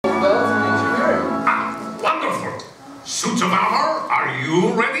Suits of armor, are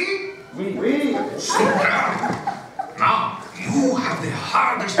you ready? Oui. Super. Now, you have the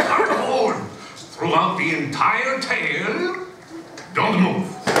hardest part of all. Throughout the entire tale, don't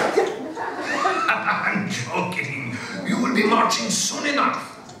move. I'm joking. You will be marching soon enough.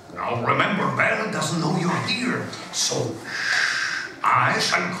 Now remember, Belle doesn't know you're here, so I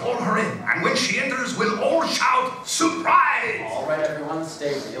shall call her in, and when she enters, we'll all shout, surprise! All right, everyone,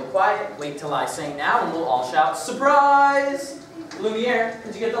 stay real quiet. Wait till I say now, and we'll all shout, surprise! Lumiere,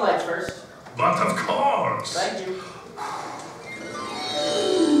 could you get the lights first? But of course. Thank you.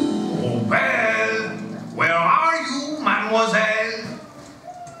 Oh, Belle, where are you, mademoiselle?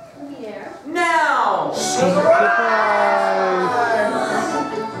 Lumiere. Now! Surprise!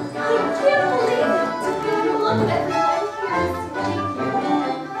 I can't believe it. Look at everyone here.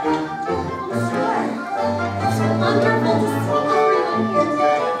 I'm sure. It's wonderful to see everyone here.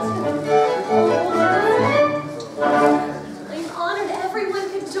 I'm honored everyone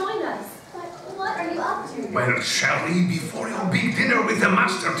could join us. But what are you up to? Well, Shelley, before your big dinner with the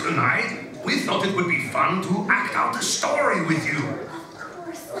master tonight, we thought it would be fun to act out a story with you. Of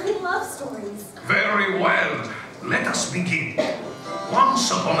course, I love stories. Very well. Let us begin.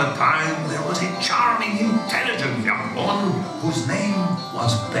 Once upon a time, there was a charming, intelligent young woman whose name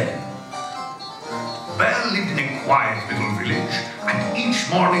was Belle. Belle lived in a quiet little village, and each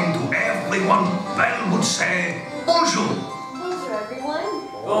morning to everyone, Belle would say, bonjour. Bonjour, everyone.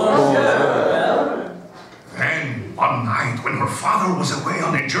 Bonjour! Then, one night, when her father was away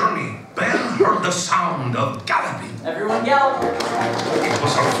on a journey, Belle heard the sound of galloping. Everyone gallop! It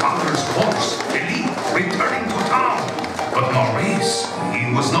was her father's horse, Philippe, returning to town. But Maurice,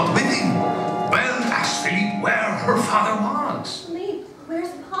 he was not with him. Belle asked Philippe where her father was. Philippe, where's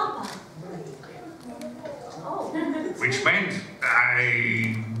Papa? Oh. Which meant,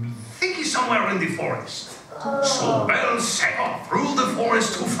 I think he's somewhere in the forest. So Belle set off through the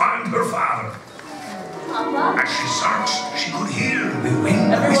forest to find her father. Papa? As she searched, she could hear the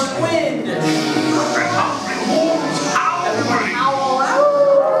wind Everyone whistling. wind! And hungry wolves howling. Owl!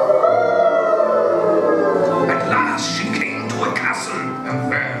 At last she came to a castle,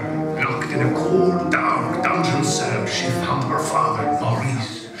 and there, locked in a cold, dark dungeon cell, she found her father,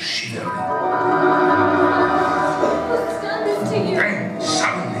 Maurice, shivering. Who's done this to you? Then,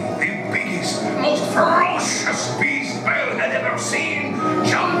 suddenly, the biggest, most ferocious beast Belle had ever seen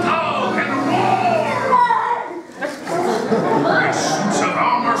jumped out and roared. The suits of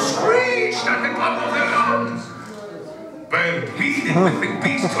armor screeched at the top of their lungs. Belle pleaded with the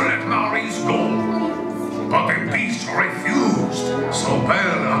beast to let Maurice go. But the beast refused, so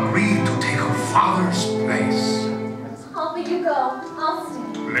Belle agreed to take her father's place. Papa, you go. I'll stay.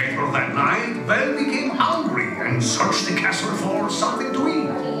 Later that night, Belle became hungry and searched the castle for something to eat.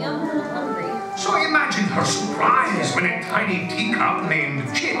 I am hungry. So imagine her surprise when a tiny teacup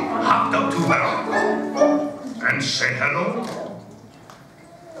named Chip hopped up to her and said hello.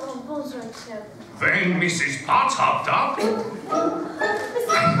 Oh, bonjour, Chip. Then Mrs. Potts hopped up and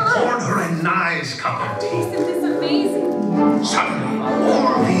Mrs. poured her a nice cup of tea. Isn't this amazing? Suddenly,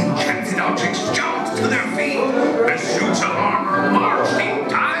 all the enchanted objects jumped to their feet. The suits of armor marched in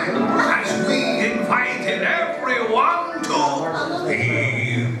time as we invited everyone to the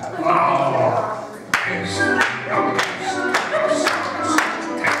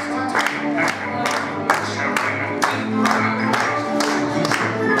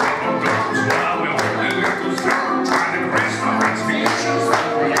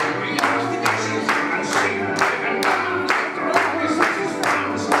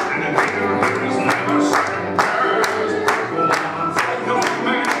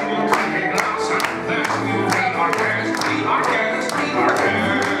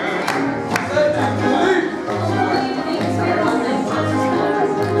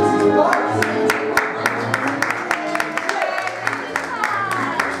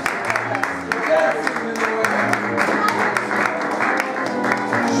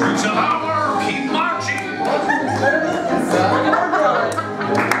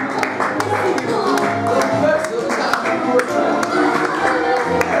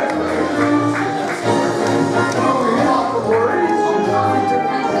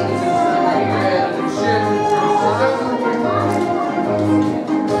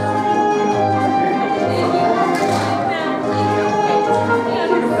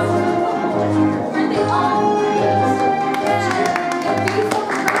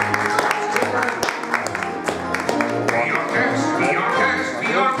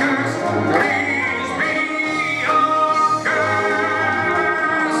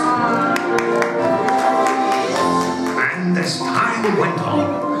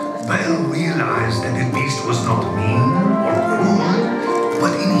Belle realized that the beast was not mean or cruel,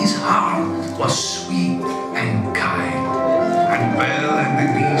 but in his heart was sweet and kind. And Belle and the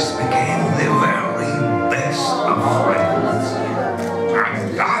beast became the very best of friends.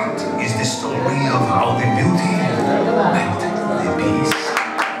 And that is the story of how the beauty met the beast.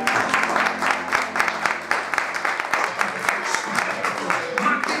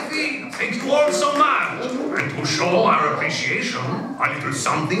 Magnifique! Thank you all so much. And to show our appreciation, a little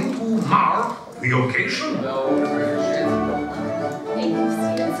something to mark the occasion. Thank you,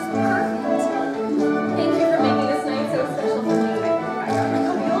 Steve. This is perfect. Thank you for making this night so special for me.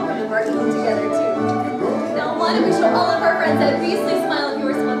 We'll be working together too. Now, why don't we show all of our friends that beastly smile of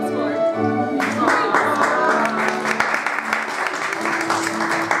yours once more?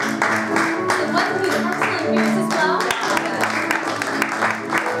 And what can be excellent news as well?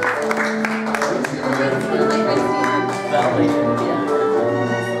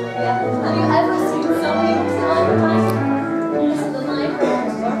 Have you ever seen so many silent lights? The light.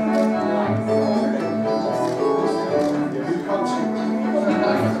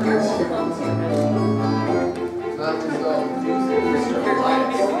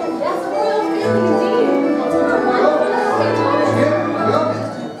 Yes, a royal family indeed. We're wonderful. Thank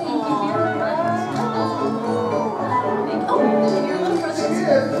you very much. Oh, and your little brother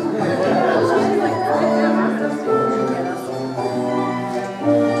too.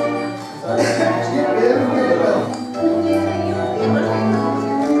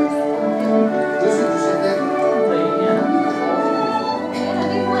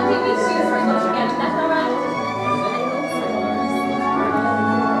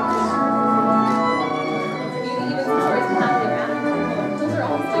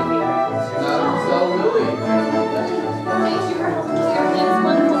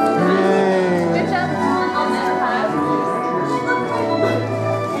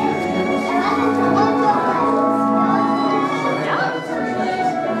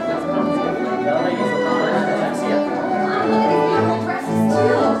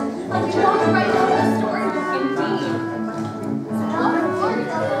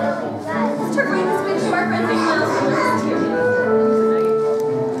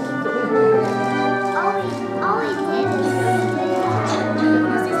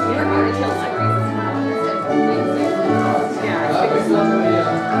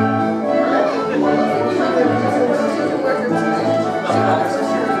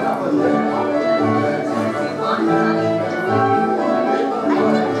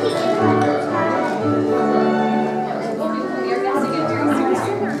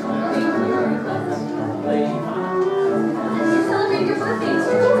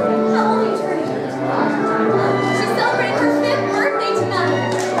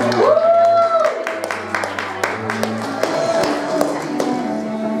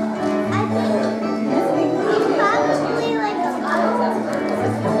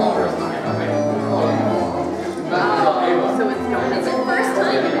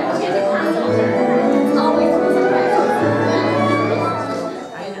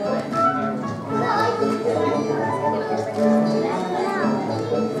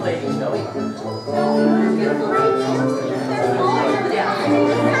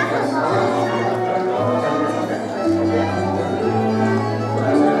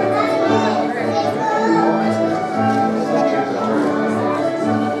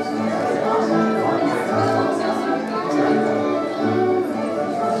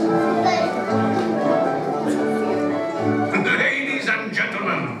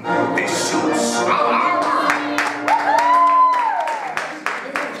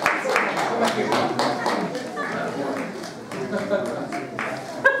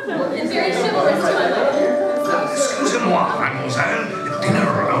 Excusez-moi, mademoiselle, dinner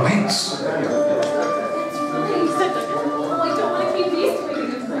awaits. That's right. Oh, I don't want to keep these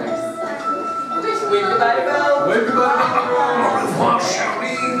waiting at first. Wave goodbye to Belle. Wave goodbye to Belle. Au revoir,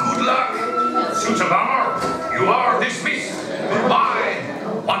 chérie. Good luck. Suits a bummer. You are dismissed. Goodbye,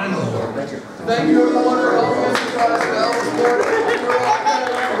 one and all. Thank you, everyone.